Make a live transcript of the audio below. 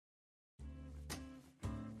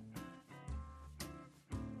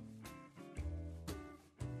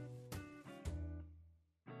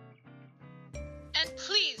And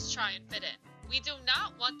please try and fit in. We do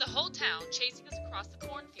not want the whole town chasing us across the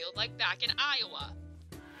cornfield like back in Iowa.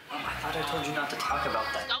 Mom, I thought I told you not to talk about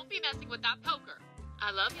that. Don't be messing with that poker.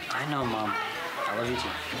 I love you. I know, Mom. I love you too.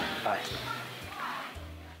 Bye.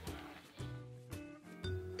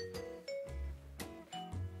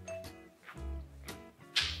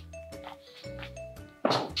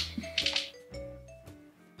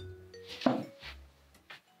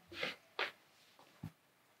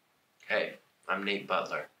 Hey, I'm Nate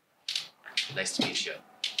Butler. Nice to meet you.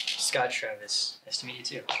 Scott Travis. Nice to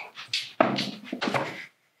meet you too.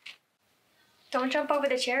 Don't jump over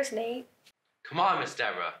the chairs, Nate. Come on, Miss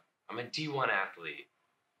Deborah. I'm a D1 athlete.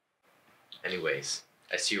 Anyways,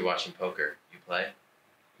 I see you're watching poker. You play?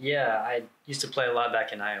 Yeah, I used to play a lot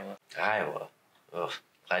back in Iowa. Iowa? Ugh,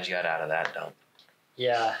 glad you got out of that dump.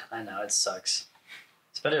 Yeah, I know, it sucks.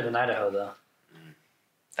 It's better than Idaho, though.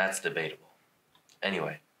 That's debatable.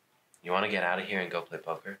 Anyway, you want to get out of here and go play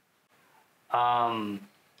poker? I'm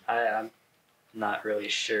not really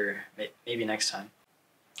sure. Maybe next time.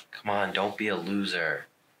 Come on, don't be a loser.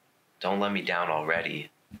 Don't let me down already.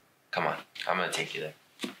 Come on, I'm gonna take you there.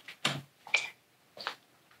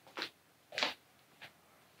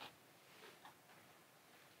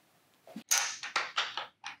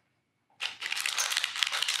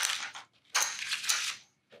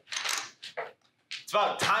 It's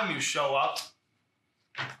about time you show up.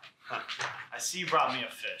 I see you brought me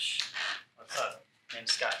a fish. What's up?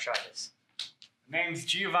 Name's Scott Travis. Name's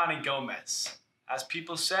Giovanni Gomez. As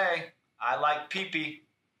people say, I like pee-pee.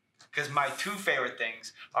 Because my two favorite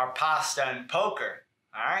things are pasta and poker.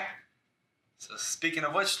 All right? So speaking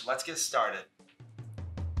of which, let's get started.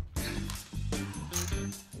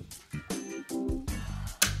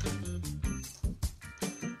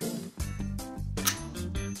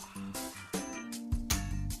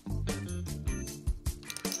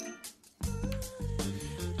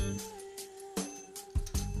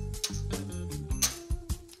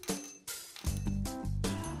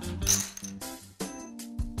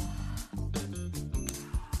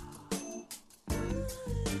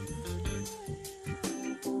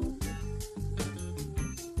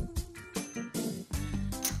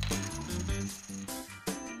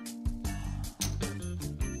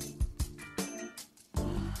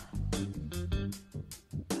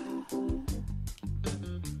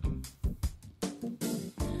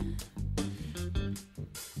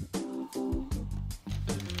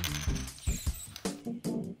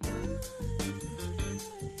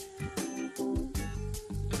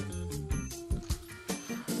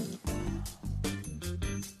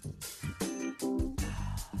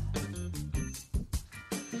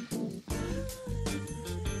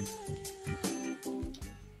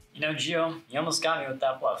 You know, Gio, you almost got me with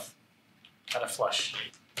that bluff. Got a flush.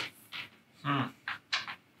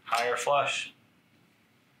 Higher flush.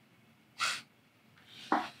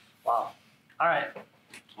 Wow. All right.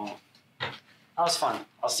 Well, that was fun.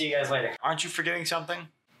 I'll see you guys later. Aren't you forgetting something?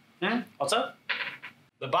 What's up?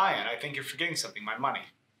 The buy-in. I think you're forgetting something. My money.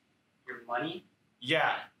 Your money?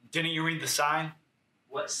 Yeah. Didn't you read the sign?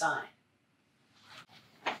 What sign?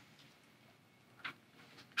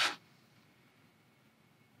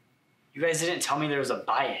 You guys didn't tell me there was a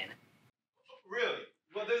buy-in. Really?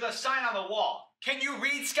 Well, there's a sign on the wall. Can you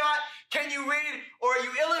read, Scott? Can you read? Or are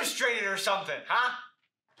you illustrated or something, huh?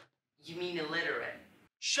 You mean illiterate?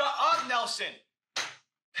 Shut up, Nelson.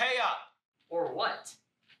 Pay up. Or what?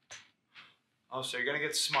 Oh, so you're gonna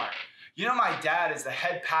get smart. You know my dad is the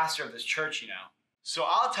head pastor of this church, you know. So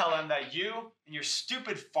I'll tell him that you and your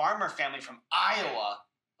stupid farmer family from Iowa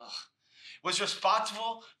was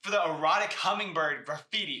responsible for the erotic hummingbird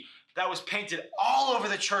graffiti that was painted all over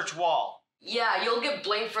the church wall. Yeah, you'll get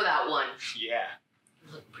blamed for that one. Yeah.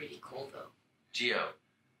 You look pretty cool, though. Gio,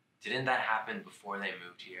 didn't that happen before they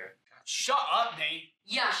moved here? Shut up, Nate.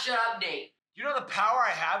 Yeah, shut up, Nate. You know the power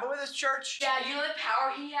I have over this church? Yeah, you know the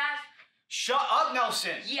power he has? Shut up,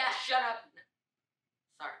 Nelson. Yeah, shut up.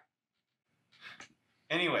 Sorry.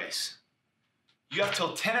 Anyways, you have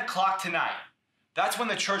till 10 o'clock tonight. That's when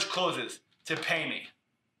the church closes to pay me.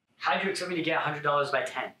 How do you expect me to get $100 by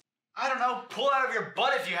 10? I don't know, pull it out of your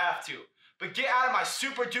butt if you have to. But get out of my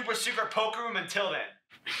super duper secret poker room until then.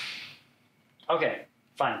 Okay,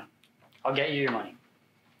 fine. I'll get you your money.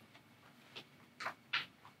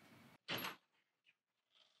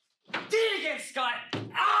 Did it again, Scott!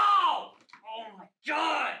 Ow! Oh my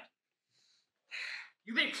God!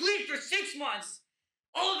 You've been clean for 6 months.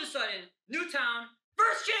 All of a sudden, new town,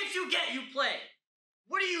 first chance you get, you play.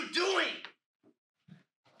 What are you doing?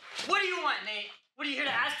 What do you want, Nate? What, are you here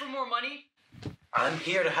to ask for more money? I'm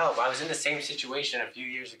here to help. I was in the same situation a few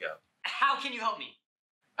years ago. How can you help me?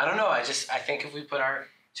 I don't know. I think if we put our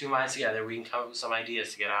two minds together, we can come up with some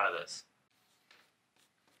ideas to get out of this.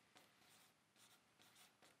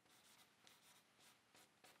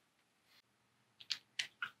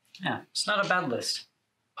 Yeah, it's not a bad list.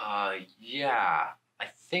 Yeah. I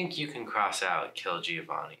think you can cross out kill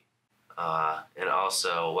Giovanni. And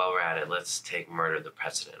also, while we're at it, let's take murder the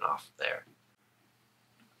president off there.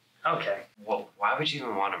 Okay. Well, why would you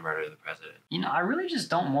even want to murder the president? I really just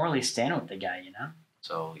don't morally stand with the guy,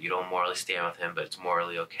 So you don't morally stand with him, but it's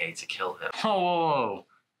morally okay to kill him. Whoa.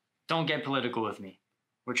 Don't get political with me.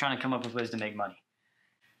 We're trying to come up with ways to make money.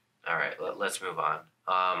 All right, let's move on.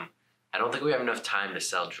 I don't think we have enough time to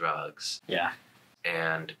sell drugs. Yeah.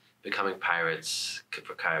 And becoming pirates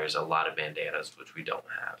requires a lot of bandanas, which we don't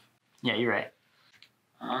have. Yeah, you're right.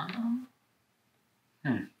 What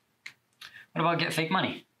about get fake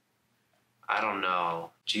money? I don't know.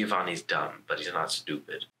 Giovanni's dumb, but he's not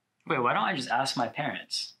stupid. Wait, why don't I just ask my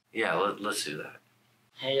parents? Yeah, let's do that.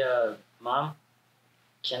 Hey, Mom,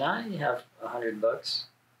 can I have $100?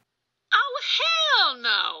 Oh, hell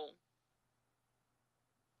no!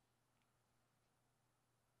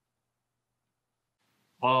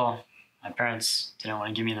 Well, my parents didn't want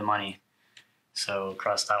to give me the money, so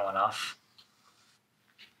cross that one off.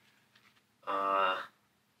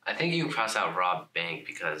 I think you can cross out rob bank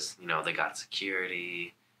because, they got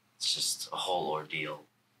security. It's just a whole ordeal.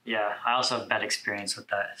 Yeah, I also have bad experience with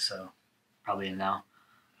that, so probably a no.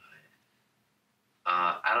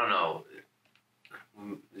 I don't know.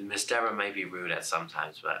 Miss Deborah may be rude at some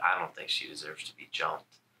times, but I don't think she deserves to be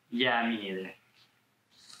jumped. Yeah, me neither.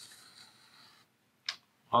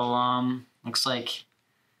 Well, looks like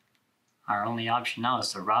our only option now is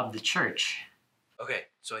to rob the church. Okay,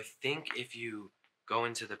 so I think if you go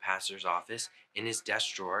into the pastor's office, in his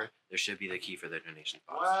desk drawer, there should be the key for the donation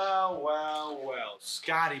box. Well,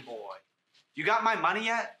 Scotty boy. You got my money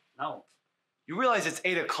yet? No. You realize it's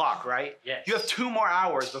 8 o'clock, right? Yes. You have 2 more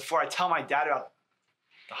hours before I tell my dad about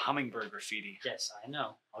the hummingbird graffiti. Yes, I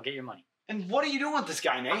know. I'll get your money. And what are you doing with this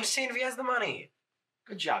guy, Nate? I'm saying if he has the money.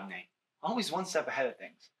 Good job, Nate. Always one step ahead of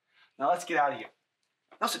things. Now let's get out of here.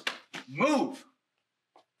 Nelson, move!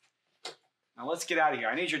 Now let's get out of here.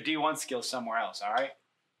 I need your D1 skills somewhere else, all right?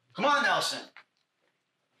 Come on, Nelson.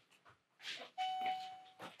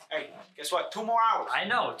 Hey, guess what? 2 more hours. I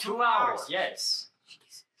know, 2 hours, yes.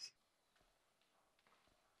 Jesus.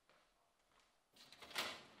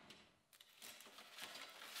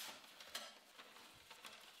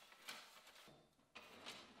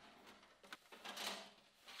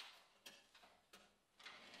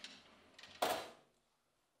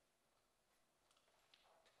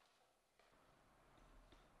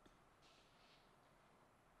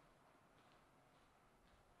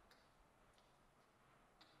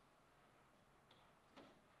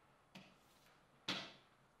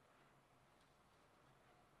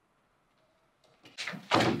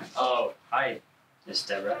 Oh, hi, Miss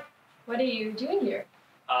Deborah. What are you doing here?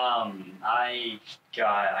 I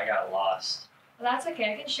got lost. Well, that's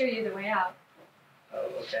okay. I can show you the way out. Oh,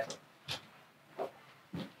 okay.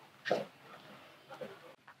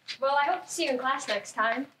 Well, I hope to see you in class next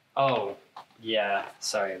time. Oh, yeah,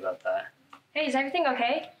 sorry about that. Hey, is everything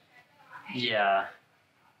okay? Yeah.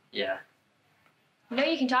 You know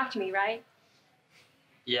you can talk to me, right?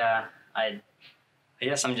 Yeah, I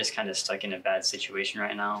guess I'm just kind of stuck in a bad situation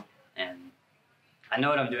right now, and I know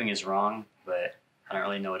what I'm doing is wrong, but I don't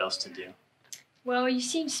really know what else to do. Well, you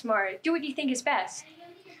seem smart. Do what you think is best.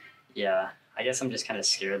 Yeah, I guess I'm just kind of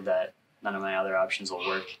scared that none of my other options will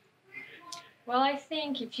work. Well, I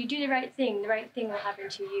think if you do the right thing will happen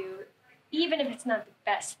to you, even if it's not the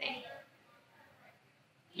best thing.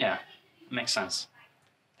 Yeah, makes sense.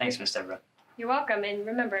 Thanks, Miss Deborah. You're welcome, and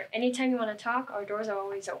remember, anytime you want to talk, our doors are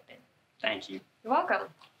always open. Thank you. You're welcome.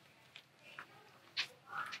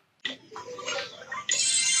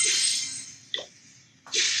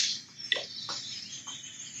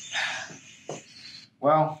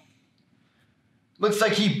 Well, looks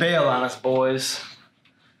like he bailed on us, boys.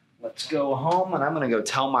 Let's go home, and I'm gonna go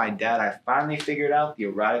tell my dad I finally figured out the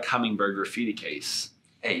erratic hummingbird graffiti case.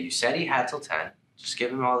 Hey, you said he had till 10. Just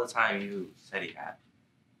give him all the time you said he had.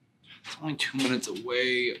 It's only 2 minutes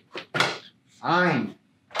away. Fine.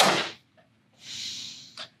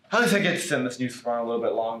 At least I get to send this news for a little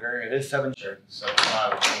bit longer. It is 7 shirts, so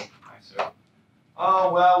nicer.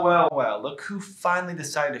 Oh, well. Look who finally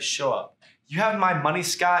decided to show up. You have my money,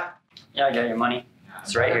 Scott? Yeah, I got your money.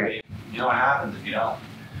 It's right here. You know what happens if you don't.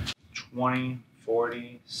 20,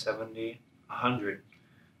 40, 70, 100.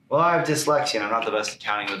 Well, I have dyslexia and I'm not the best at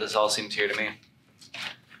counting, but this all seems clear to me.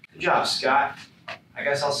 Good job, Scott. I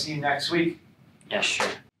guess I'll see you next week. Yeah,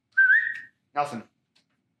 sure. Nothing.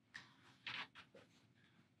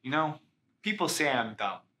 You know, people say I'm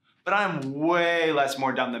dumb, but I'm way less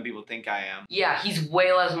more dumb than people think I am. Yeah, he's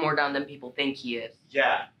way less more dumb than people think he is.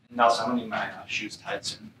 Yeah, and also I'm gonna need my shoes tied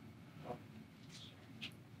soon.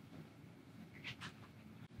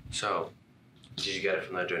 So, did you get it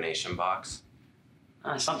from the donation box?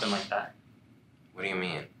 Something like that. What do you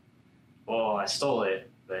mean? Well, I stole it,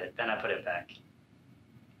 but then I put it back.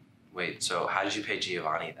 Wait, so how did you pay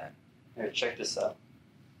Giovanni then? Here, check this out.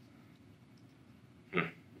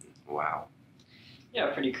 Wow.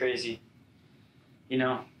 Yeah, pretty crazy. You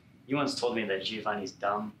know, you once told me that Giovanni's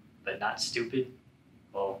dumb, but not stupid.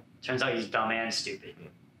 Well, turns out he's dumb and stupid.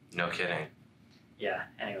 No kidding. Yeah,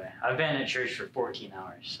 anyway, I've been at church for 14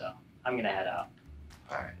 hours, so I'm gonna head out.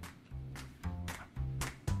 All right.